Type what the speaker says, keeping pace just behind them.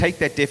take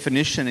that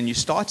definition and you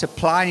start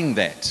applying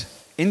that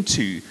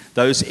into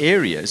those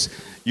areas,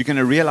 you're going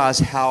to realize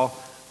how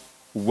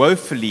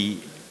woefully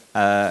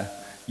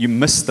you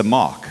miss the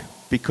mark,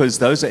 because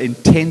those are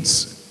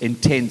intense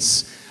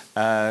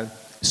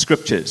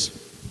scriptures.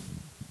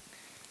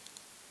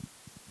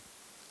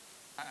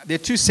 There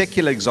are two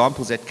secular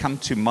examples that come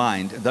to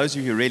mind. Those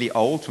of you who are really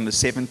old, from the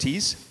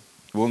 70s,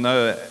 will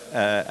know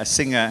a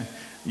singer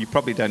you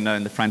probably don't know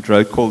in the front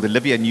row called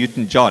Olivia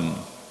Newton-John.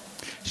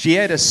 She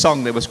had a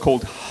song that was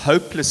called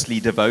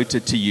Hopelessly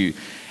Devoted to You.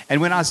 And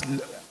when I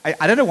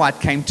don't know why it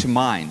came to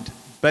mind,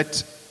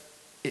 but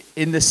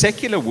in the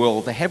secular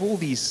world, they have all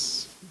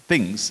these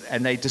things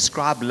and they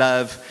describe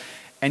love,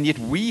 and yet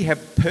we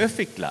have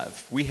perfect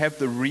love. We have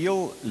the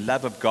real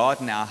love of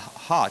God in our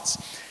hearts.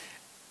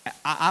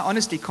 I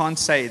honestly can't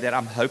say that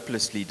I'm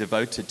hopelessly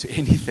devoted to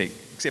anything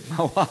except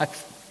my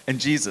wife and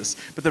Jesus.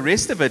 But the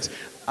rest of it,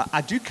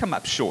 I do come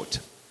up short.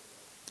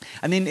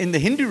 And then in the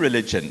Hindu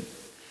religion,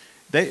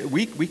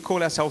 we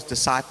call ourselves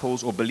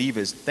disciples or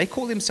believers. They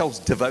call themselves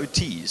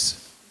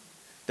devotees.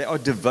 They are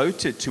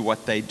devoted to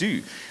what they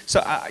do.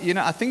 So,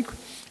 I think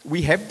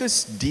we have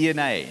this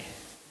DNA,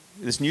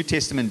 this New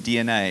Testament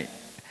DNA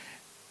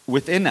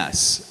within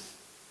us.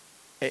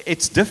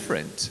 It's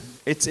different.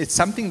 It's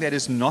something that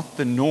is not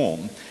the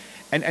norm.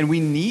 And we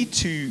need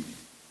to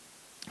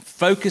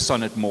focus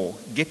on it more,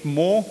 get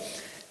more.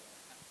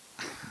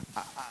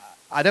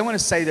 I don't want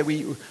to say that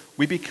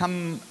we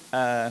become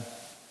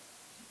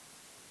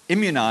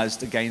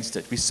immunized against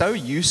it. We're so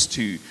used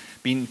to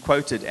being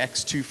quoted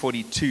Acts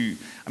 2:42.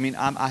 I mean,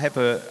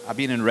 I've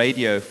been in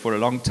radio for a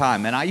long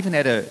time, and I even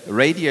had a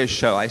radio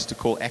show I used to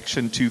call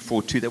Action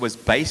 242 that was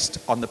based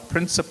on the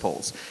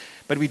principles,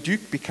 but we do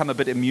become a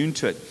bit immune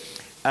to it.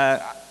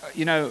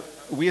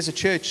 We as a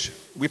church,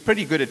 we're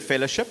pretty good at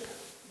fellowship.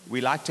 We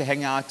like to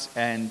hang out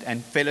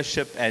and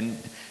fellowship and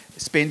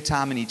spend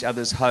time in each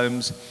other's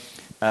homes.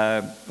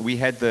 We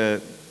had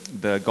the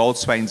Gold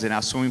Swains in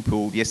our swimming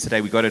pool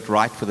yesterday. We got it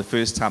right for the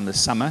first time this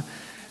summer,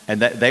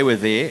 and they were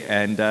there.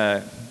 And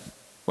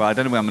I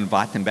don't know when I'm going to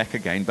invite them back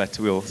again, but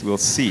we'll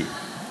see.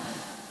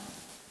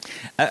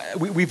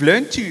 We've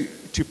learned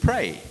to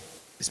pray,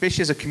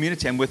 especially as a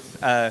community, and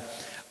with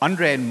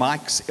Andre and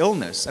Mike's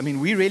illness. I mean,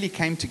 we really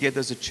came together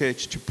as a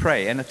church to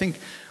pray, and I think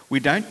we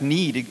don't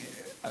need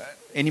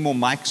any more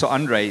Mikes or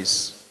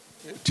Andres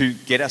to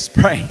get us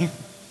praying.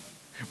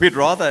 We'd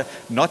rather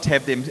not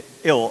have them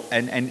ill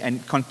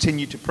and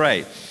continue to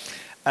pray.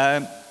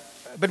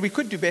 But we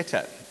could do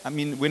better. I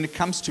mean, when it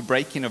comes to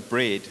breaking of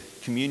bread,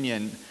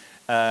 communion,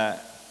 it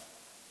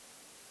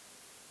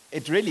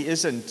really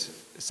isn't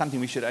something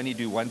we should only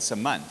do once a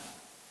month.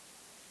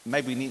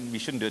 Maybe we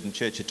shouldn't do it in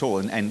church at all,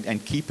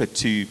 and keep it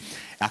to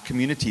our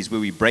communities where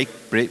we break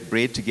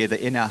bread together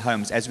in our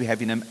homes as we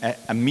have in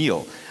a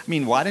meal. I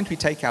mean, why don't we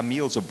take our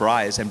meals or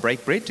braais and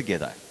break bread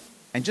together?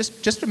 And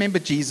just remember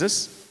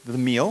Jesus, the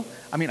meal.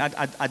 I mean,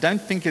 I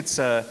don't think it's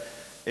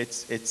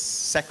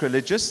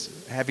sacrilegious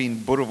having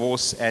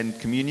boerewors and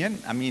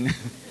communion. I mean,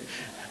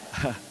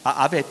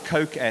 I've had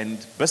Coke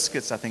and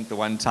biscuits, I think, the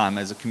one time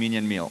as a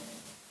communion meal.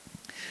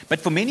 But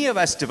for many of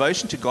us,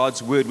 devotion to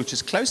God's word, which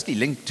is closely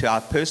linked to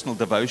our personal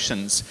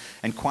devotions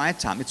and quiet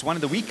time, it's one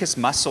of the weakest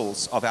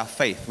muscles of our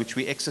faith, which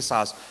we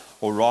exercise,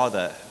 or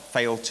rather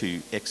fail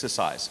to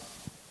exercise.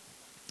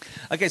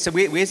 Okay, so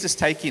where's this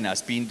taking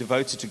us, being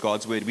devoted to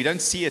God's word? We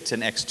don't see it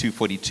in Acts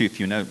 2:42, if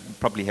you know,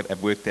 probably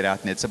have worked that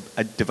out, and it's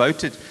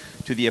devoted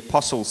to the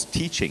apostles'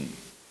 teaching.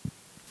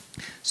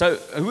 So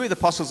who were the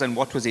apostles and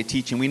what was their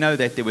teaching? We know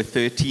that there were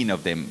 13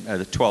 of them,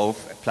 the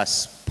 12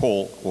 plus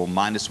Paul, or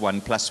minus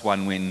 1 plus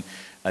 1 when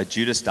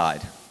Judas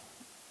died.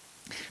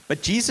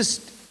 But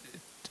Jesus,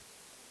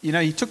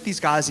 he took these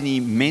guys and he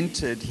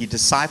mentored, he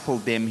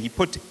discipled them, he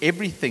put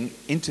everything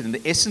into them,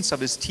 the essence of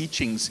his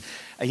teachings.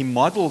 He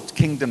modeled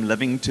kingdom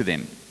living to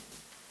them.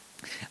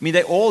 I mean,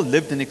 they all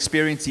lived and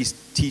experienced these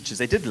teachers.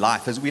 They did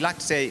life. As we like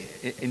to say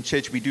in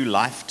church, we do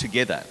life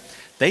together.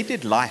 They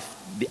did life,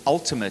 the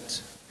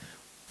ultimate,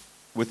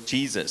 with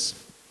Jesus.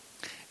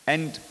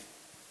 And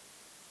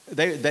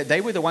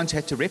they were the ones who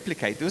had to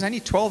replicate. There was only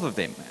 12 of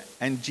them.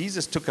 And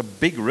Jesus took a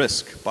big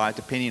risk by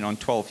depending on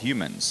 12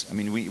 humans. I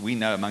mean, we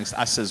know amongst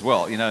us as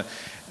well.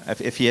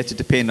 If he had to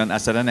depend on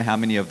us, I don't know how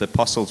many of the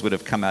apostles would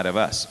have come out of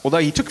us. Although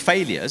he took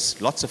failures,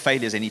 lots of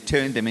failures, and he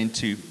turned them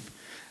into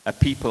a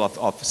people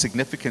of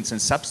significance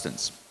and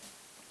substance.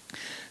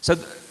 So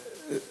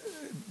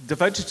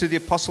devoted to the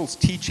apostles'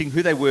 teaching,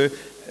 who they were,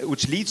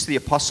 which leads to the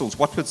apostles.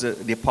 What was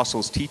the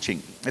apostles'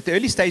 teaching? At the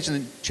early stage in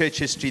the church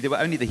history, there were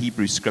only the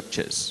Hebrew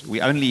scriptures.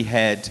 We only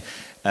had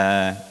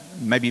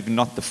maybe even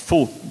not the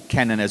full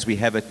canon as we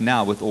have it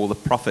now with all the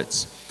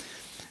prophets.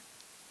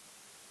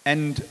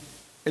 And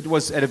it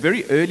was at a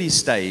very early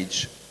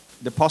stage,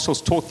 the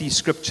apostles taught these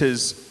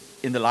scriptures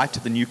in the light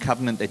of the new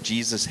covenant that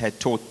Jesus had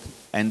taught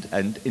and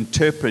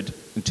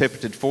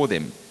interpreted for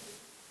them.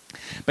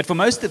 But for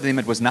most of them,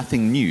 it was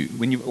nothing new.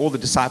 All the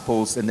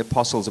disciples and the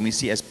apostles, and we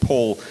see as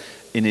Paul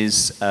in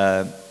his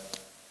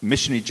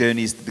missionary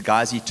journeys, the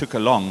guys he took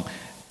along,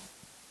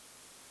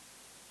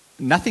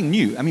 nothing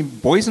new. I mean,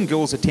 boys and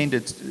girls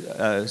attended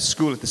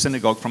school at the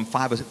synagogue from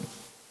 5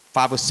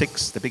 or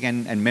 6. They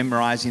began and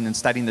memorizing and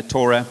studying the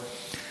Torah.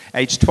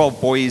 Age 12,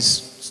 boys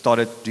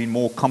started doing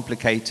more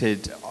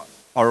complicated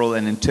oral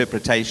and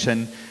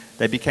interpretation.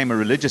 They became a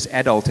religious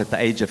adult at the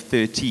age of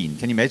 13.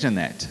 Can you imagine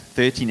that?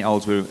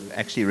 13-year-olds were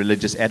actually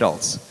religious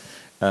adults.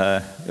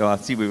 I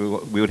see we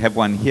would have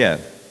one here.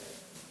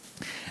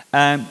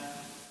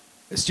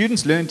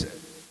 Students learned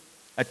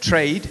a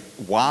trade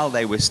while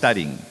they were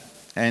studying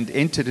and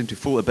entered into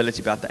full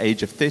ability about the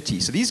age of 30.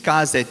 So these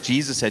guys that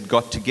Jesus had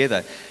got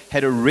together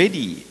had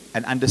already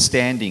an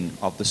understanding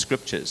of the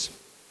scriptures.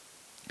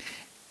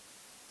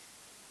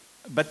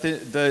 But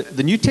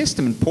the New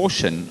Testament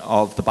portion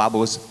of the Bible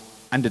was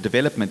under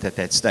development at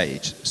that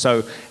stage.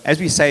 So as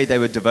we say, they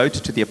were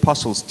devoted to the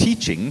apostles'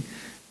 teaching.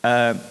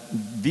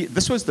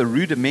 This was the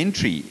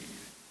rudimentary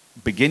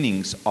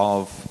beginnings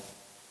of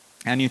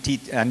our New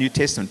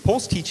Testament.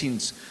 Paul's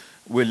teachings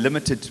were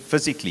limited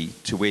physically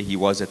to where he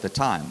was at the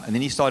time. And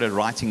then he started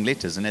writing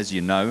letters. And as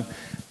you know,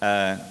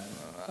 a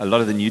lot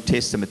of the New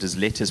Testament is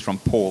letters from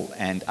Paul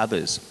and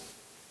others.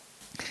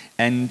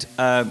 And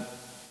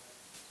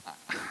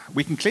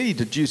we can clearly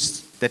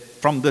deduce that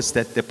from this,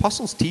 that the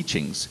apostles'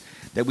 teachings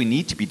that we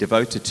need to be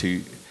devoted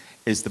to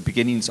is the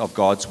beginnings of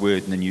God's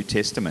word in the New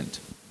Testament.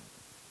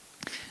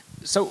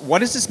 So what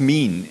does this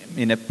mean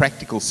in a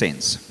practical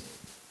sense,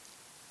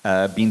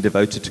 being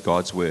devoted to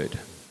God's word?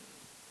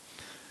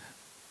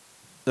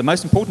 The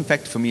most important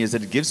factor for me is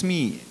that it gives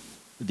me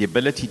the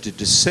ability to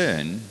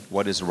discern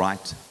what is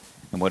right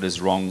and what is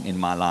wrong in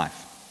my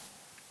life.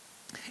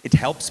 It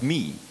helps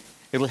me,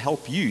 it'll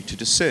help you to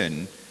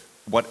discern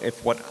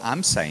if what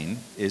I'm saying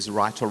is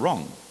right or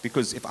wrong.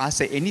 Because if I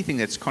say anything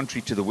that's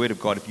contrary to the word of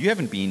God, if you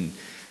haven't been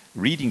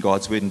reading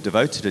God's word and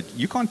devoted to it,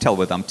 you can't tell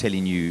whether I'm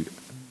telling you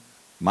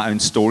my own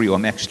story or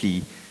I'm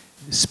actually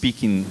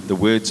speaking the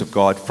words of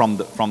God from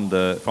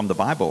the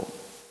Bible.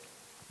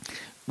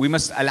 We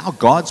must allow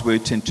God's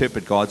word to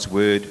interpret God's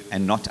word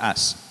and not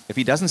us. If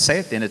he doesn't say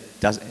it, then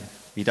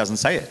he doesn't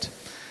say it.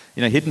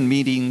 You know, hidden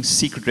meanings,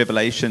 secret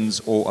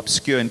revelations, or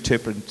obscure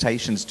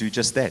interpretations do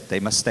just that. They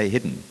must stay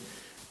hidden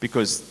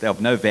because they're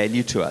of no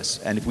value to us.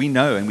 And if we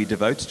know and we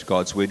devote to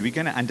God's word, we're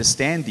going to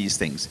understand these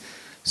things.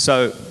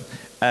 So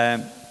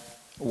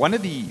one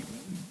of the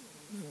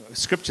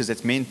scriptures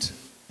that's meant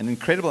an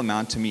incredible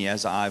amount to me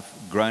as I've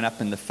grown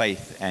up in the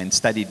faith and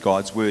studied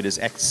God's word is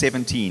Acts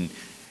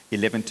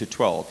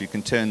 17:11-12. You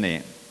can turn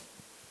there.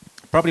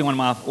 Probably one of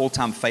my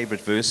all-time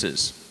favorite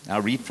verses.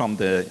 I'll read from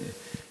the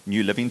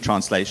New Living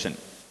Translation.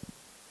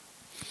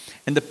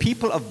 And the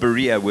people of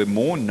Berea were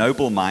more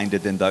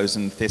noble-minded than those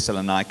in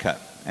Thessalonica,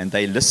 and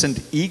they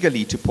listened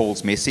eagerly to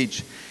Paul's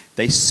message.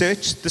 They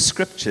searched the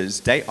scriptures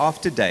day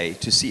after day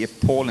to see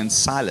if Paul and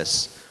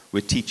Silas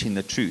were teaching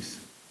the truth.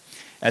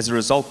 As a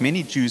result,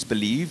 many Jews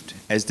believed,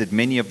 as did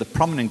many of the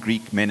prominent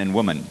Greek men and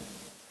women.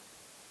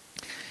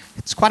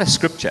 It's quite a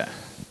scripture.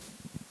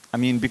 I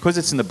mean, because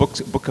it's in the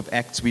book of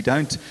Acts, we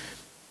don't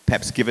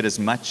perhaps give it as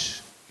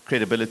much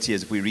credibility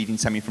as if we're reading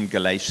something from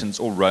Galatians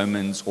or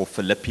Romans or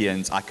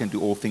Philippians. I can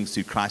do all things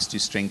through Christ who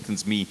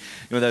strengthens me. You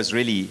know, those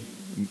really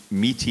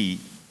meaty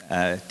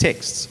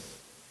texts.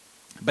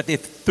 But there are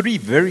three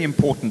very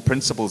important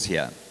principles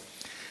here.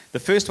 The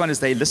first one is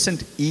they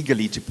listened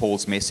eagerly to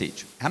Paul's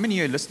message. How many of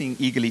you are listening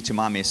eagerly to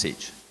my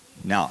message?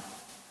 Now,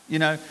 you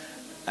know,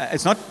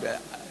 it's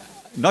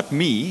not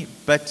me,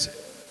 but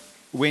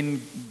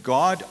when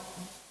God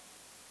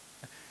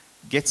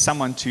gets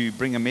someone to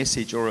bring a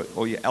message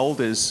or your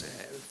elders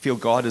feel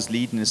God is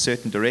leading in a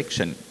certain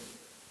direction,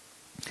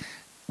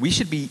 we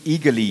should be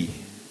eagerly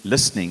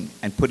listening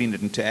and putting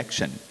it into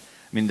action.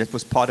 I mean, that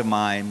was part of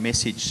my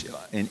message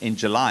in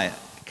July,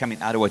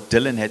 coming out of what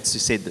Dylan had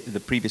said the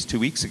previous 2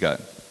 weeks ago.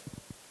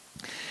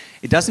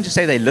 It doesn't just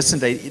say they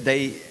listened,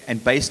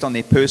 and based on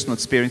their personal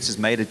experiences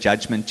made a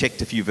judgment,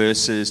 checked a few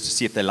verses to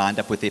see if they lined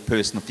up with their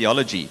personal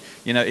theology.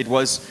 You know, it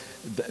was,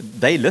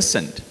 they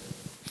listened.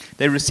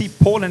 They received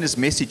Paul and his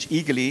message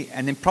eagerly,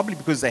 and then probably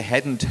because they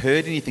hadn't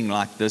heard anything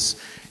like this,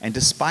 and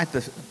despite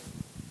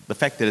the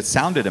fact that it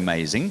sounded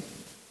amazing,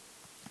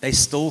 they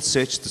still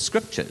searched the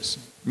scriptures.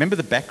 Remember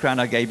the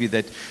background I gave you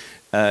that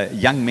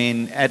young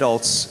men,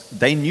 adults,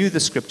 they knew the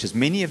scriptures.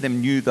 Many of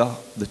them knew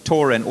the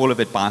Torah and all of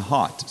it by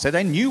heart. So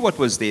they knew what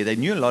was there. They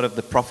knew a lot of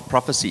the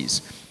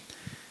prophecies.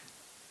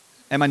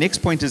 And my next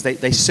point is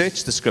they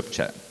searched the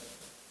scripture.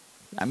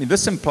 I mean,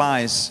 this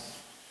implies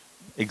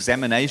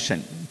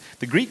examination.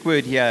 The Greek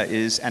word here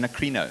is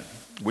anakrino,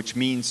 which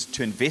means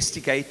to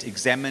investigate,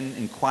 examine,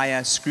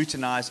 inquire,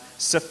 scrutinize,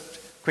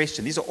 sift,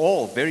 question. These are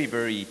all very,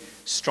 very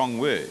strong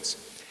words.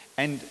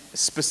 And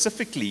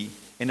specifically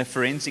in a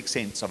forensic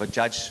sense of a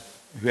judge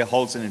who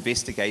holds an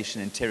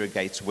investigation,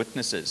 interrogates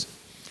witnesses,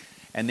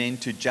 and then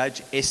to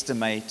judge,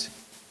 estimate,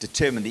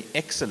 determine the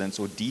excellence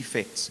or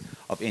defects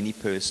of any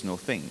person or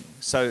thing.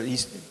 So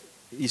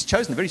he's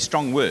chosen a very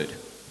strong word.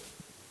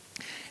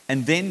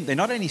 And then they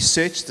not only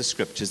search the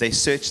scriptures, they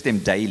search them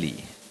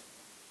daily.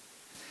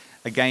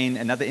 Again,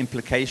 another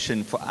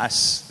implication for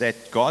us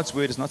that God's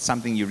word is not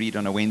something you read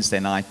on a Wednesday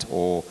night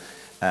or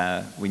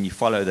when you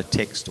follow the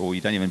text, or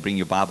you don't even bring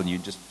your Bible and you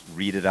just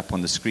read it up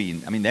on the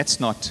screen. I mean, that's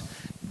not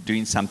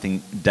doing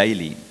something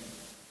daily.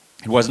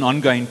 It was an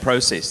ongoing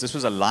process. This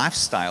was a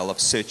lifestyle of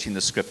searching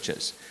the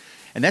scriptures.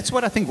 And that's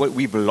what I think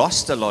we've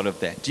lost a lot of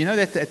that. Do you know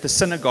that at the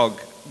synagogue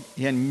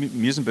here in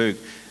Muizenberg,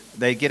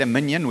 they get a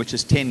minyan, which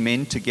is 10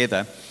 men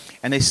together,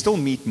 and they still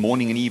meet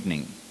morning and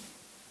evening.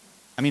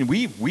 I mean,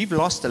 we've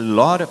lost a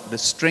lot of the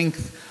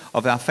strength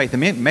of our faith.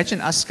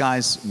 Imagine us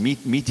guys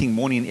meeting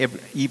morning and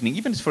evening,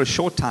 even for a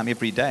short time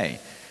every day.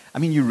 I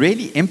mean, you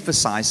really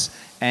emphasize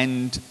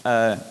and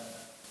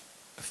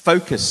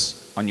focus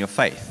on your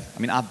faith. I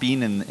mean, I've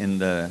been in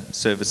the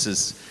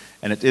services,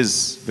 and it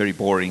is very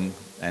boring,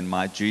 and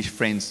my Jewish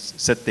friends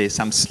sit there,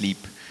 some sleep.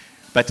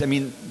 But I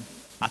mean,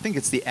 I think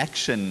it's the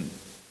action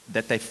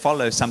that they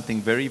follow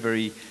something very,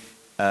 very,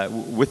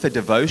 with a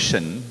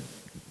devotion,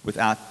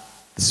 without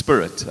the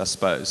spirit, I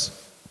suppose.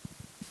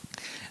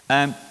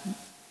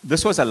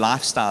 This was a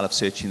lifestyle of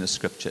searching the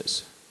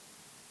scriptures.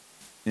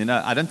 You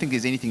know, I don't think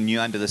there's anything new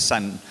under the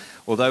sun.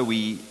 Although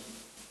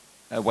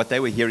what they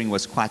were hearing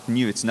was quite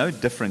new, it's no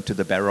different to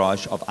the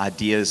barrage of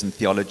ideas and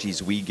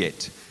theologies we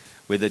get,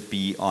 whether it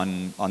be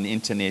on the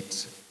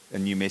internet, a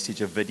new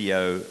message, a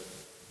video,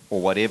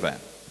 or whatever.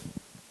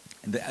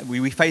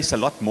 We face a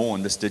lot more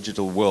in this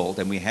digital world,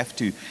 and we have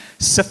to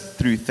sift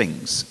through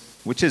things,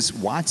 which is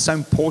why it's so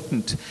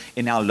important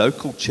in our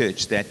local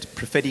church that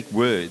prophetic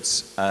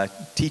words,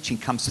 teaching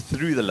comes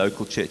through the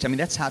local church. I mean,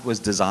 that's how it was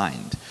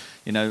designed.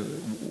 You know,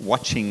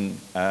 watching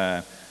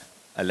a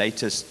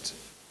latest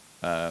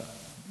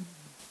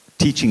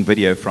teaching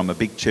video from a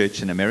big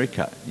church in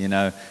America, you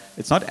know,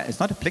 it's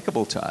not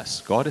applicable to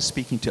us. God is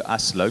speaking to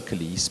us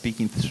locally. He's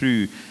speaking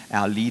through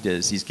our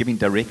leaders. He's giving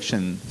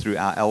direction through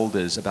our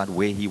elders about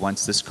where he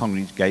wants this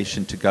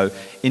congregation to go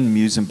in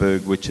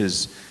Muizenberg, which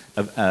is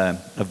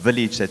a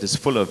village that is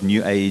full of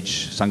New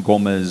Age,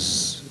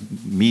 sangomas,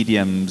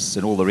 mediums,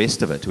 and all the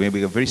rest of it.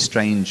 We're a very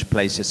strange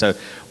place here. So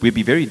we'd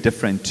be very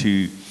different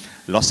to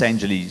Los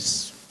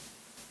Angeles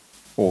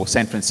or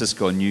San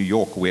Francisco or New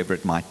York, wherever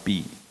it might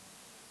be.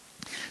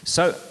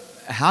 So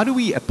how do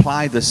we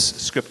apply this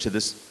scripture,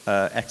 this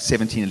Acts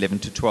 17, 11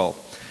 to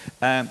 12?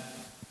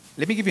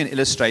 Let me give you an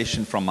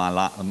illustration from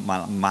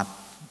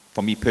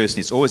for me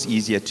personally. It's always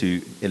easier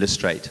to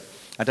illustrate.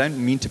 I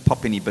don't mean to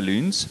pop any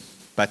balloons,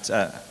 but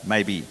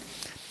maybe.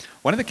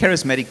 One of the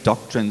charismatic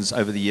doctrines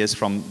over the years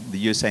from the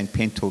USA and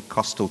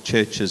Pentecostal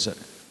churches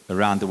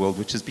around the world,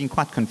 which has been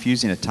quite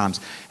confusing at times,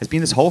 has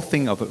been this whole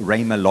thing of a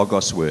Rhema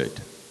Logos word.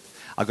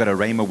 I've got a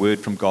Rhema word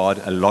from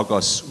God, a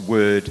Logos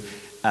word,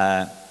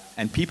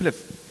 and people have,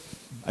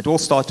 it all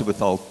started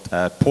with old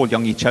Paul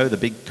Yonggi Cho, the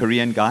big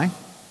Korean guy,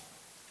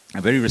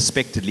 a very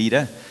respected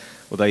leader,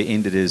 although he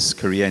ended his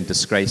career in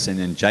disgrace and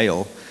in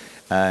jail.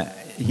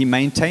 He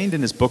maintained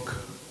in his book,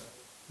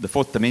 The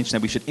Fourth Dimension,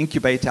 that we should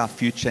incubate our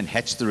future and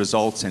hatch the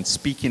results, and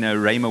speaking a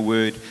Rhema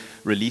word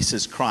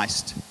releases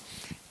Christ.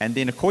 And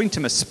then according to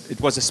him,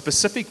 it was a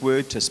specific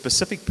word to a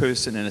specific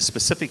person in a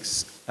specific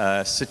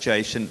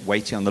situation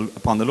waiting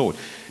upon the Lord.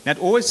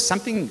 Now,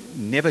 something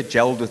never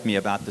gelled with me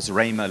about this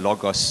Rhema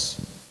Logos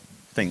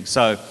thing.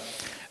 So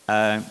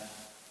I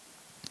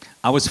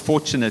was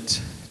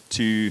fortunate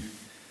to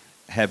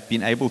have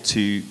been able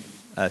to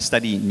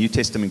study New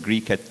Testament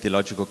Greek at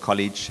Theological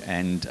College,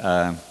 and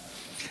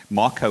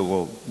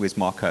Marco, where's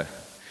Marco?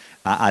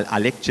 I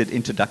lectured an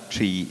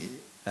introductory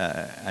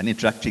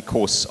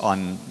course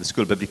on the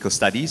School of Biblical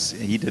Studies.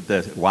 He did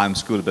the YM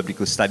School of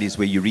Biblical Studies,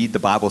 where you read the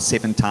Bible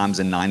 7 times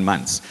in 9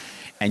 months,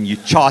 and you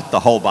chart the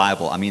whole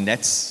Bible. I mean,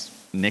 that's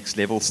next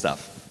level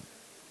stuff.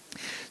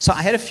 So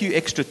I had a few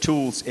extra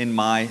tools in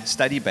my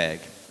study bag,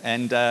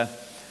 and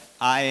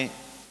I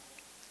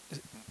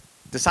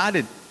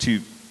decided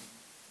to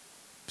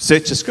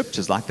search the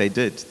scriptures like they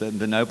did,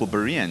 the noble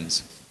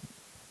Bereans.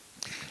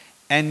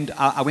 And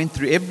I went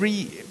through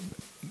every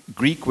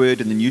Greek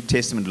word in the New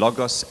Testament,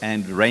 logos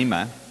and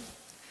rhema,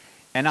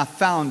 and I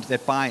found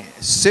that by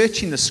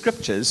searching the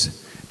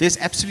scriptures, there's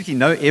absolutely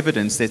no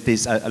evidence that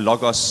there's a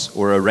logos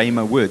or a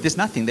rhema word. There's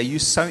nothing. They're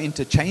used so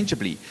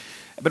interchangeably.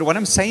 But what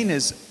I'm saying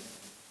is,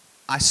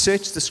 I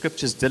searched the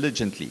scriptures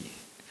diligently.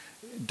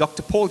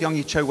 Dr. Paul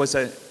Yonggi Cho was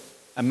an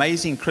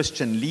amazing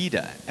Christian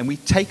leader, and we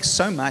take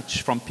so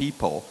much from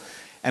people,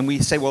 and we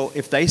say, well,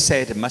 if they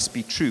say it, it must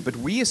be true. But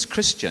we as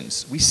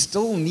Christians, we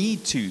still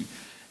need to,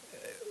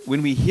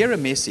 when we hear a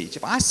message,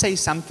 if I say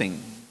something,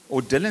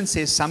 or Dylan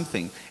says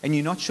something, and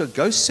you're not sure,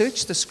 go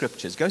search the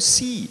scriptures, go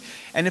see.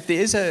 And if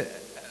there is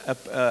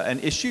an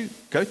issue,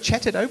 go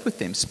chat it over with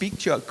them. Speak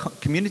to your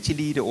community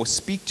leader or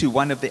speak to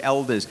one of the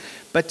elders.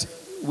 But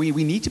we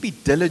need to be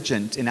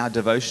diligent in our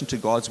devotion to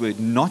God's word,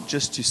 not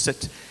just to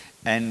sit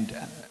and,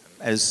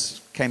 as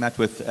came out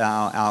with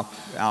our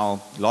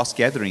last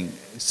gathering,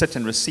 sit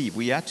and receive.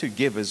 We are to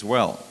give as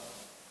well.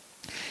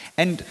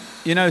 And,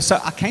 so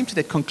I came to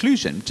that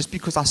conclusion just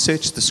because I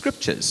searched the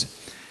scriptures.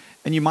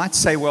 And you might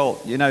say, well,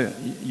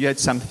 you had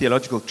some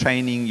theological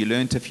training, you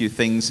learned a few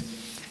things,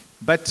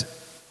 but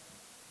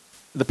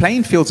the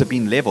playing fields have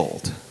been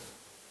leveled.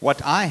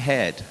 What I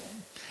had,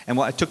 and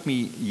what it took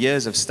me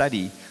years of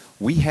study,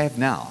 we have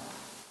now.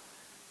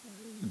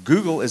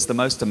 Google is the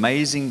most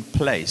amazing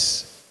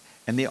place,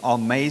 and there are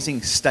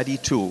amazing study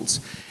tools.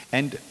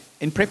 And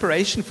in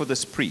preparation for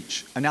this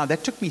preach, and now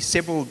that took me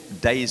several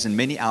days and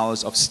many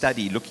hours of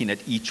study looking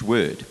at each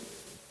word.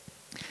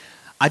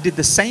 I did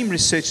the same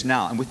research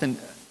now, and when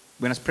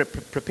I was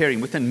preparing,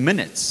 within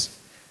minutes,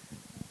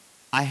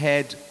 I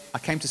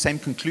came to the same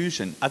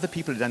conclusion. Other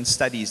people had done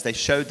studies. They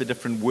showed the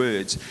different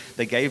words.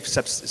 They gave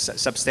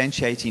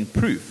substantiating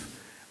proof.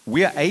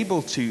 We are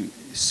able to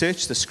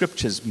search the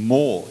scriptures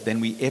more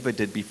than we ever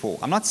did before.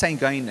 I'm not saying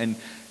going and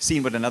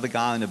seeing what another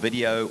guy in a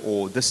video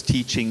or this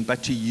teaching,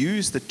 but to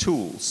use the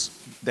tools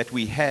that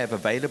we have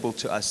available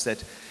to us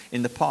that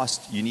in the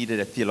past you needed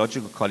at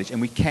theological college, and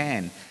we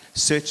can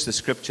search the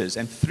scriptures,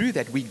 and through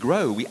that we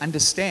grow, we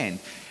understand.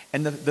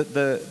 And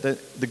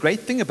the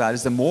great thing about it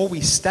is the more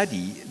we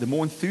study, the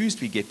more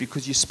enthused we get,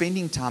 because you're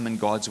spending time in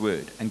God's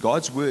Word. And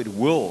God's Word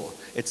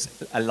it's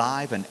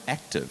alive and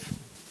active.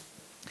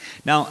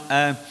 Now,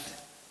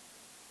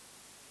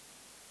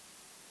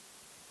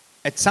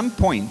 at some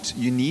point,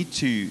 you need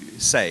to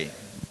say,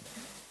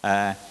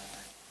 I'm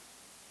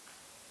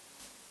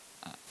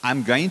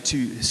going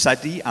to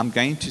study, I'm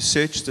going to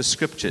search the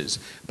scriptures,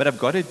 but I've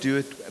got to do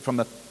it from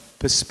a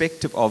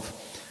perspective of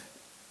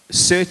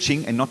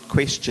searching and not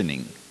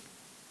questioning.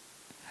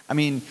 I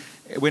mean,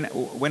 when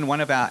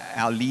one of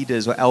our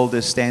leaders or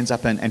elders stands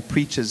up and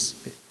preaches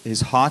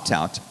his heart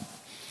out,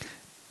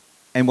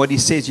 and what he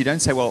says, you don't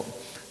say, well,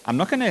 I'm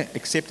not going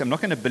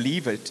to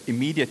believe it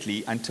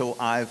immediately until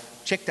I've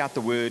checked out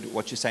the word,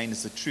 what you're saying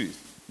is the truth.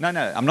 No,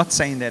 I'm not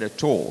saying that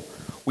at all.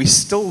 We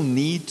still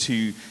need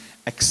to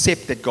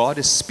accept that God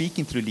is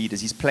speaking through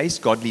leaders. He's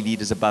placed godly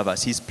leaders above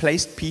us. He's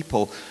placed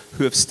people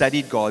who have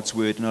studied God's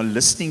word and are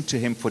listening to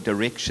him for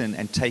direction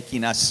and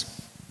taking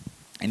us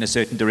in a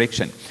certain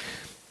direction.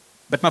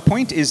 But my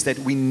point is that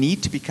we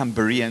need to become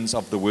Bereans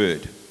of the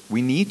word.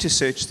 We need to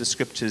search the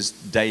scriptures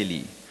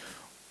daily.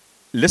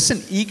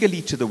 Listen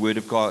eagerly to the word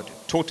of God,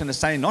 taught and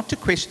understanding, not to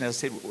question,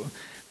 as I said,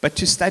 but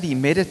to study,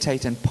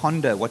 meditate, and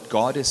ponder what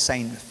God is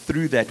saying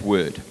through that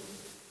word.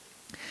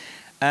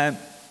 As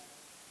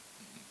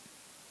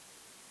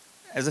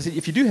I said,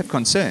 if you do have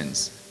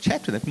concerns,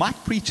 chat with them.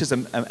 Mike preaches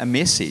a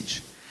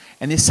message,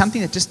 and there's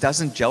something that just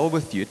doesn't gel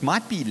with you. It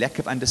might be lack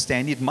of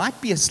understanding. It might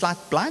be a slight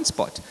blind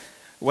spot.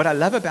 What I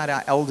love about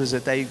our elders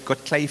is that they've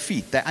got clay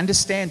feet. They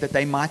understand that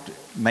they might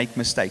make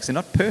mistakes. They're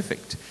not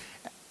perfect.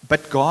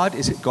 But God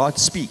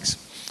speaks.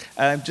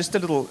 Just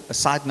a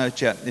side note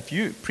here. If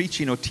you're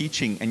preaching or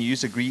teaching and you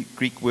use a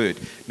Greek word,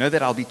 know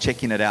that I'll be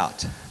checking it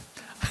out.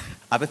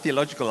 I have a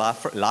theological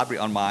library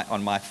on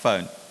my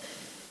phone.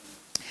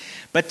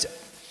 But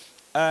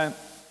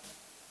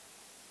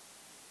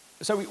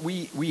so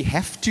we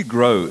have to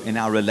grow in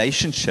our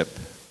relationship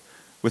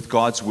with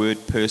God's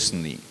word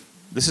personally.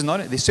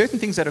 There's certain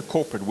things that are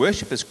corporate.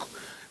 Worship is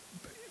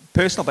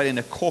personal, but in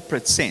a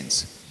corporate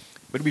sense.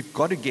 But we've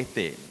got to get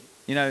there.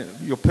 You know,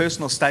 your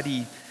personal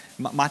study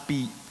might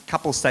be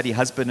couple study,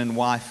 husband and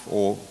wife,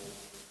 or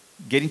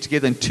getting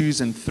together in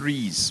 2s and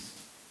 3s,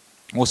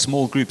 or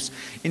small groups.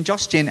 In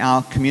Josh Gen,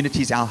 our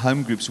communities, our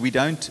home groups,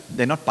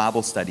 they're not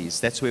Bible studies.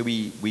 That's where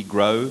we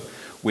grow,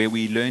 where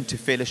we learn to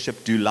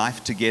fellowship, do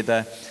life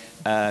together,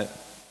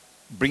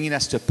 bringing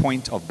us to a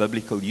point of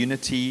biblical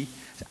unity.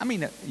 I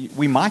mean,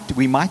 we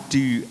might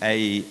do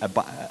a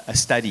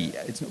study.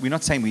 We're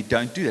not saying we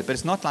don't do that, but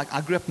it's not like I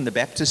grew up in the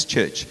Baptist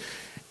church,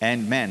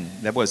 and man,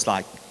 that was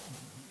like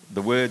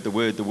the word.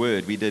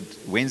 We did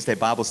Wednesday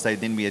Bible study,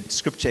 then we had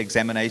scripture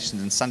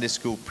examinations in Sunday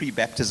school,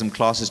 pre-baptism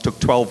classes, took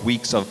 12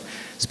 weeks of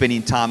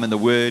spending time in the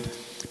word,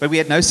 but we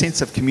had no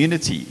sense of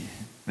community.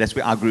 That's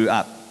where I grew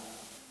up.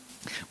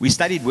 We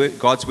studied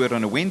God's word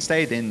on a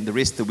Wednesday, then the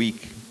rest of the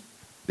week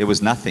there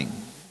was nothing.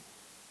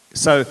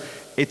 So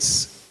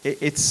it's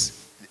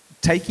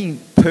taking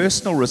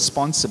personal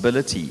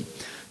responsibility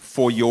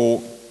for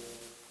your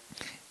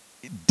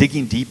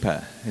digging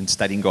deeper and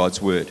studying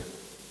God's word.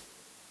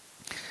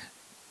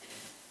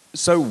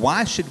 So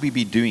why should we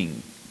be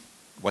doing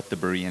what the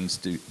Bereans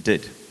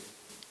did?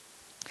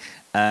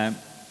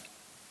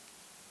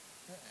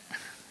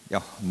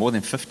 More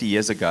than 50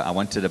 years ago, I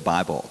wanted a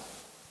Bible.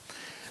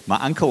 My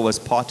uncle was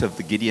part of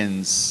the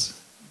Gideons,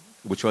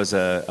 which was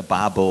a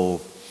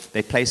Bible.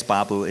 They placed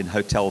Bible in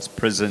hotels,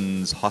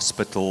 prisons,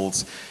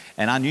 hospitals,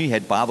 and I knew he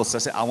had Bibles. So I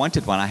said I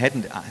wanted one. I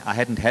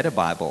hadn't had a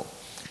Bible.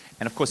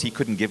 And of course, he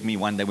couldn't give me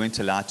one. They weren't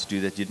allowed to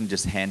do that. You didn't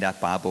just hand out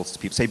Bibles to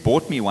people. So he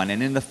bought me one.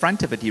 And in the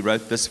front of it, he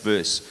wrote this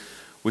verse,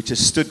 which has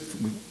stood,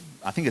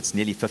 I think it's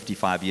nearly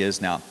 55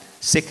 years now.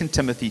 2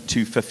 Timothy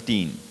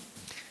 2:15.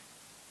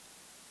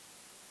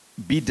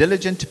 Be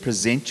diligent to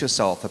present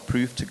yourself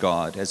approved to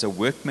God as a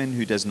workman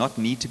who does not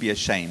need to be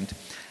ashamed,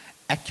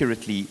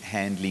 accurately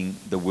handling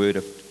the word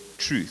of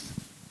truth.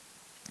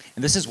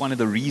 And this is one of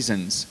the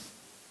reasons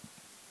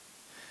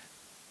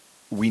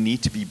we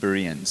need to be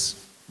Bereans,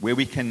 where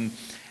we can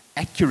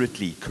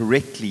accurately,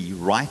 correctly,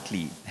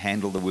 rightly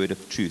handle the word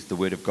of truth, the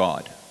word of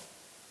God.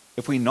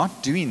 If we're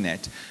not doing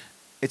that,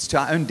 it's to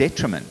our own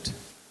detriment.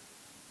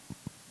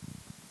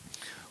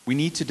 We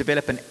need to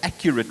develop an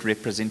accurate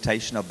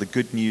representation of the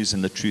good news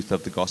and the truth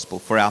of the gospel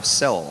for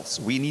ourselves.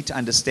 We need to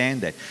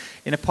understand that.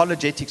 In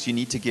apologetics, you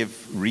need to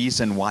give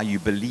reason why you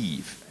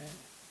believe.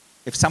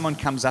 If someone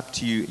comes up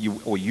to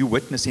you or you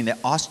witnessing, they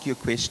ask you a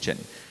question,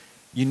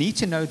 you need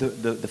to know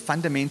the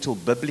fundamental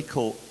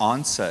biblical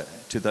answer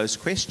to those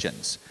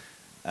questions.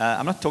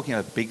 I'm not talking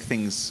about big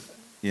things,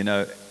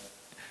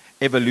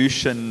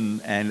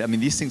 evolution, and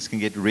these things can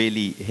get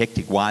really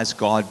hectic. Why is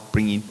God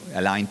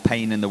allowing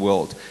pain in the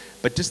world?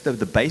 But just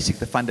the basic,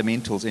 the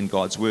fundamentals in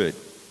God's word.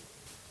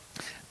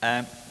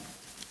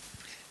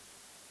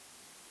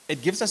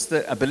 It gives us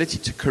the ability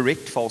to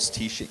correct false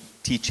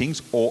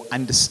teachings or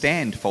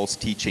understand false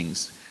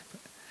teachings.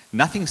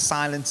 Nothing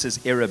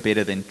silences error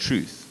better than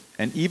truth.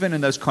 And even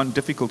in those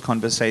difficult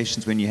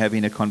conversations, when you're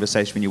having a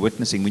conversation, when you're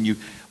witnessing,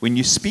 when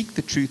you speak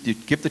the truth, you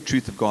give the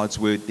truth of God's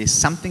word, there's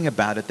something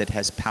about it that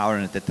has power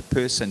in it that the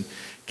person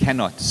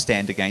cannot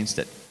stand against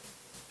it.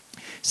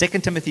 2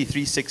 Timothy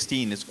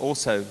 3:16 is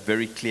also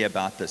very clear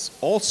about this.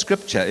 All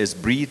scripture is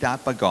breathed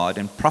out by God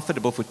and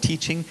profitable for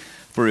teaching,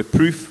 for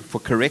reproof, for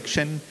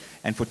correction,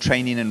 and for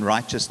training in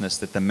righteousness,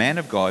 that the man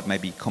of God may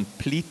be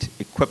complete,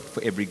 equipped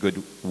for every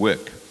good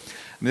work.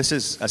 This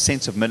is a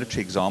sense of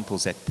military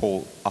examples that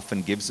Paul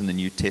often gives in the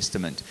New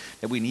Testament,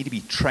 that we need to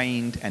be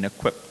trained and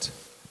equipped.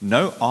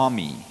 No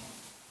army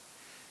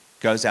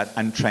goes out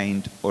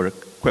untrained or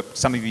equipped.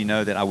 Some of you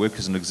know that I work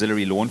as an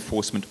auxiliary law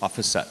enforcement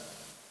officer.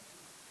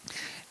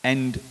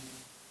 And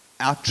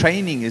our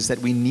training is that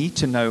we need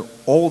to know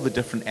all the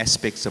different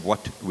aspects of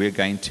what we're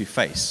going to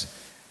face.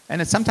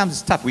 And sometimes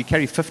it's tough. We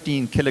carry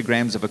 15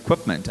 kilograms of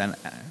equipment, and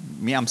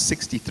I'm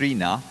 63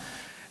 now.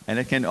 And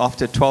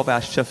after a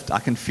 12-hour shift, I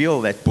can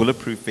feel that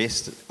bulletproof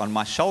vest on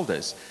my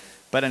shoulders.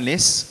 But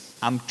unless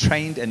I'm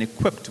trained and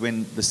equipped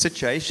when the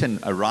situation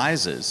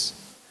arises,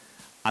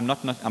 I'm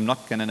not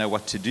going to know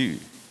what to do.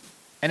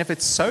 And if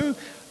it's so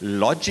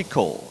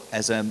logical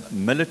as a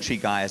military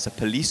guy, as a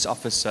police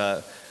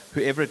officer,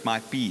 whoever it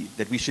might be,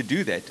 that we should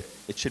do that,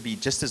 it should be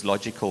just as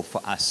logical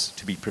for us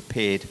to be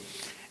prepared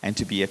and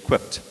to be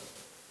equipped.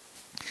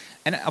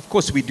 And of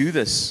course, we do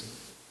this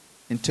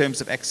in terms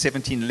of Acts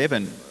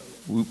 17:11.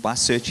 By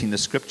searching the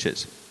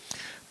scriptures.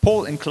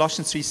 Paul in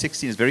Colossians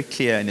 3:16 is very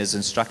clear in his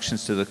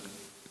instructions to the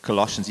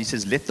Colossians. He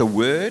says, let the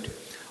word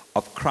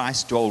of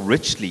Christ dwell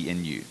richly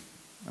in you.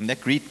 And that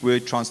Greek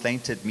word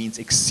translated means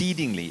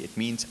exceedingly. It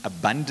means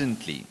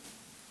abundantly.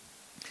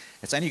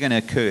 It's only going to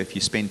occur if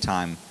you spend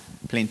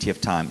plenty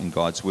of time in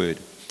God's word.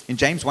 In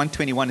James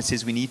 1:21 it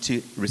says we need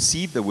to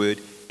receive the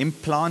word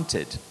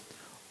implanted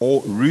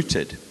or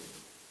rooted.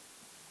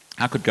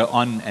 I could go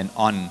on and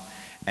on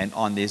and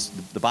on.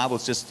 The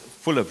Bible's just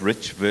full of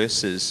rich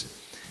verses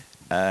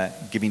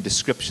giving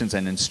descriptions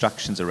and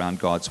instructions around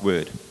God's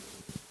word.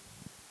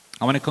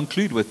 I want to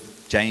conclude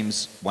with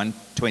James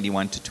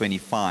 1:21 to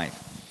 25.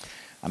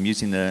 I'm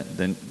using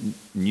the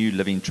New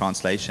Living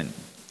Translation.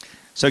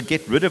 So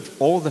get rid of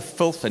all the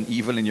filth and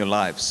evil in your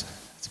lives.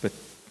 It's a bit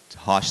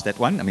harsh, that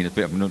one.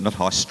 Not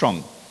harsh,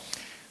 strong.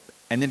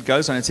 And then it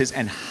goes on and says,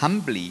 and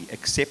humbly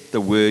accept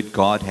the word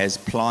God has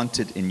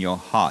planted in your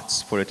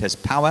hearts, for it has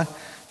power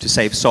to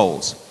save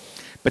souls.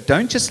 But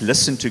don't just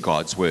listen to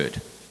God's word.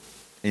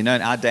 In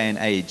our day and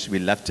age, we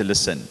love to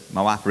listen.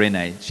 My wife,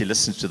 Renee, she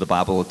listens to the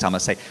Bible all the time. I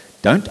say,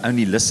 don't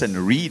only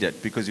listen, read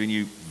it. Because when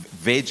you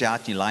veg out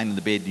and you're lying in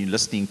the bed and you're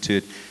listening to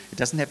it, it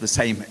doesn't have the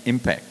same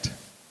impact.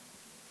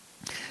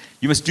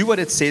 You must do what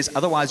it says,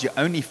 otherwise you're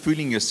only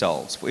fooling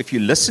yourselves. For if you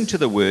listen to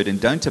the word and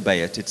don't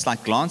obey it, it's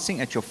like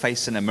glancing at your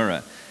face in a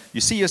mirror.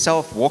 You see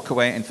yourself, walk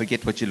away, and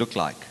forget what you look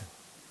like.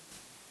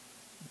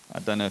 I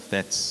don't know if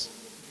that's,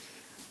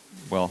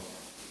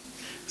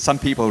 some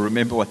people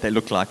remember what they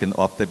look like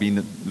after they've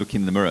been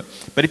looking in the mirror.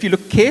 But if you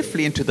look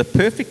carefully into the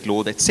perfect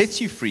law that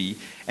sets you free,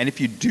 and if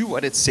you do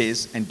what it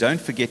says and don't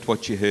forget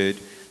what you heard,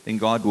 then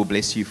God will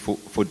bless you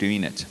for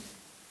doing it.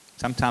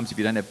 Sometimes if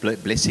you don't have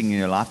blessing in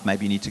your life,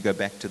 maybe you need to go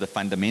back to the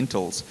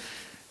fundamentals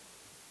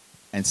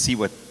and see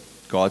what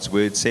God's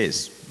word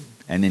says,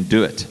 and then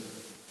do it.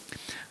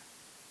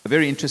 A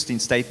very interesting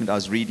statement I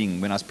was reading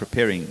when I was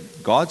preparing.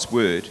 God's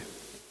word,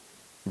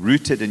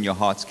 rooted in your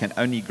hearts, can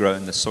only grow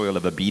in the soil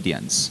of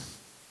obedience,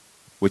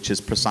 which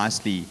is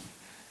precisely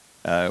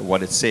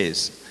what it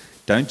says.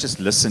 Don't just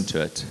listen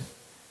to it,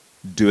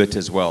 do it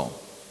as well.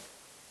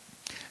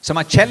 So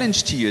my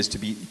challenge to you is to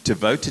be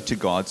devoted to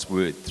God's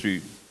word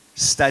through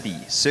study,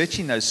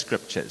 searching those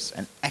scriptures,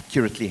 and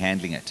accurately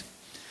handling it.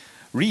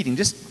 Reading,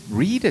 just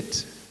read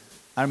it.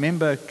 I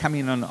remember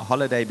coming on a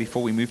holiday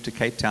before we moved to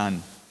Cape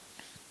Town,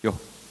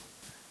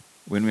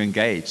 when we were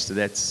engaged, so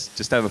that's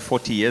just over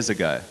 40 years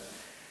ago.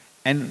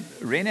 And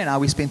Ren and I,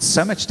 we spent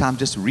so much time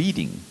just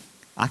reading.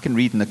 I can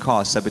read in the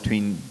car, so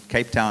between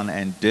Cape Town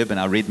and Durban,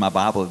 I read my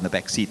Bible in the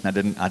back seat,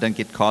 and I don't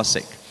get car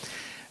sick.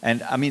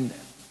 And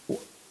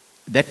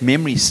that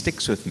memory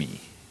sticks with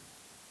me.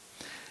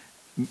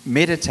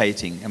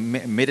 Meditating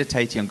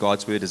on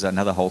God's word is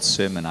another whole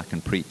sermon I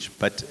can preach.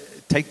 But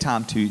take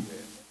time to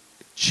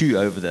chew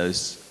over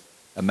those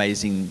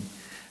amazing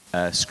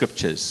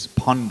scriptures,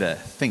 ponder,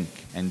 think,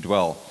 and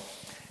dwell.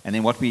 And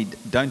then what we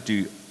don't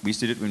do, we used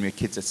to do it when we were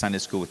kids at Sunday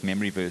school with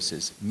memory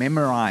verses.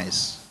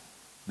 Memorize.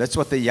 That's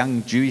what the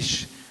young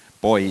Jewish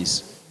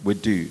boys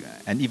would do,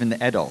 and even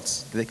the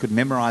adults. They could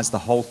memorize the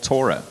whole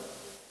Torah.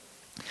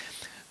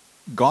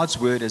 God's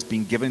word has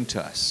been given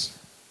to us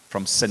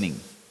from sinning,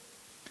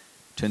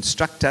 to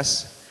instruct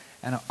us,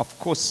 and of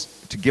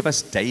course, to give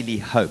us daily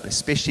hope,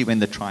 especially when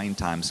the trying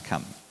times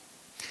come.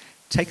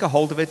 Take a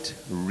hold of it,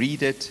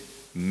 read it,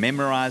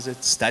 memorize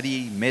it,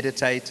 study,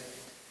 meditate,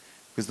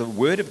 because the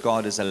word of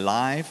God is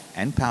alive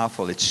and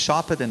powerful. It's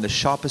sharper than the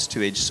sharpest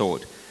two-edged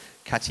sword,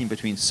 cutting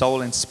between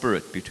soul and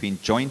spirit, between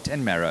joint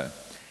and marrow.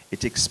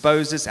 It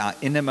exposes our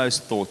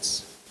innermost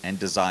thoughts and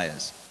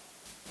desires.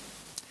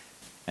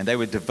 And they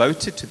were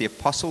devoted to the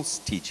apostles'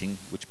 teaching,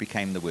 which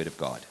became the word of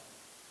God.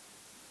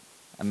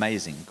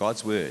 Amazing.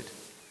 God's word.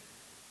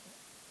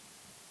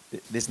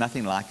 There's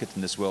nothing like it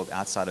in this world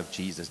outside of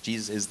Jesus.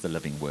 Jesus is the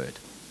living word.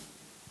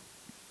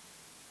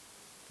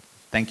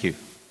 Thank you.